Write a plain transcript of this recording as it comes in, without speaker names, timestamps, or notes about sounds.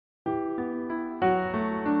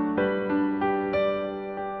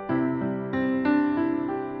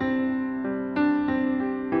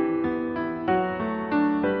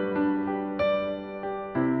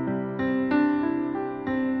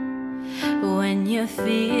When you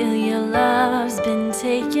feel your love's been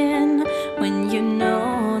taken, when you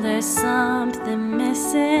know there's something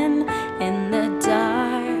missing in the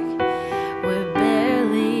dark, we're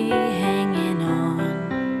barely hanging on.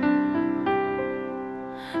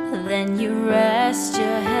 Then you rest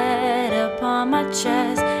your head upon my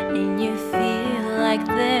chest and you feel like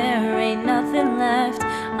there ain't nothing left.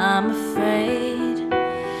 I'm afraid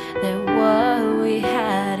that what we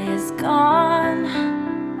had is gone.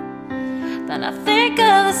 Then I think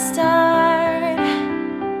of the start,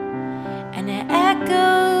 and it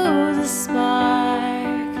echoes a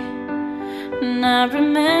spark. And I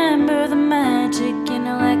remember the magic in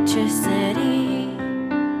electricity.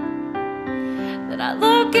 That I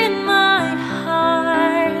look in my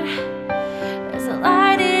heart, there's a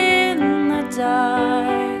light in the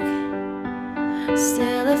dark.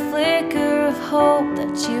 Still a flicker of hope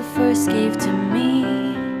that you first gave to me,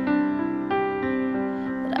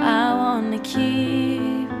 I wanna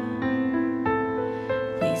keep.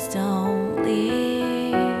 Please don't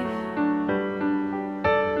leave.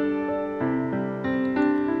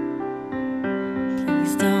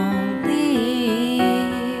 Please don't leave.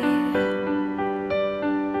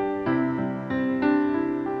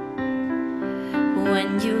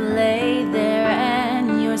 When you lay there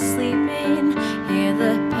and you're sleeping, hear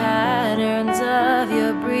the patterns of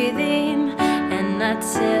your breathing, and I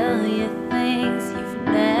tell you things you've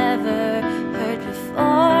never heard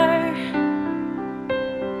before,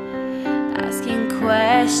 asking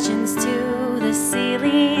questions to the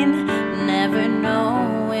ceiling, never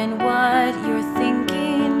knowing what you're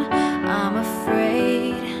thinking. I'm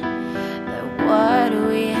afraid that what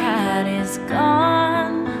we had is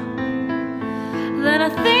gone. Then I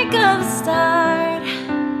think of the start,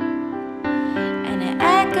 and it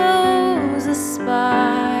echoes a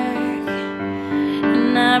spark.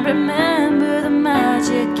 And I remember the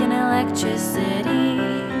magic in electricity.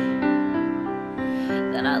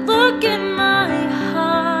 Then I look in my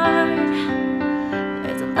heart,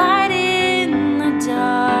 there's a light in the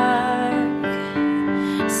dark.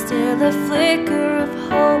 Still a flicker of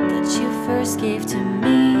hope that you first gave to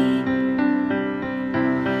me,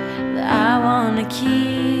 that I wanna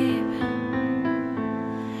keep.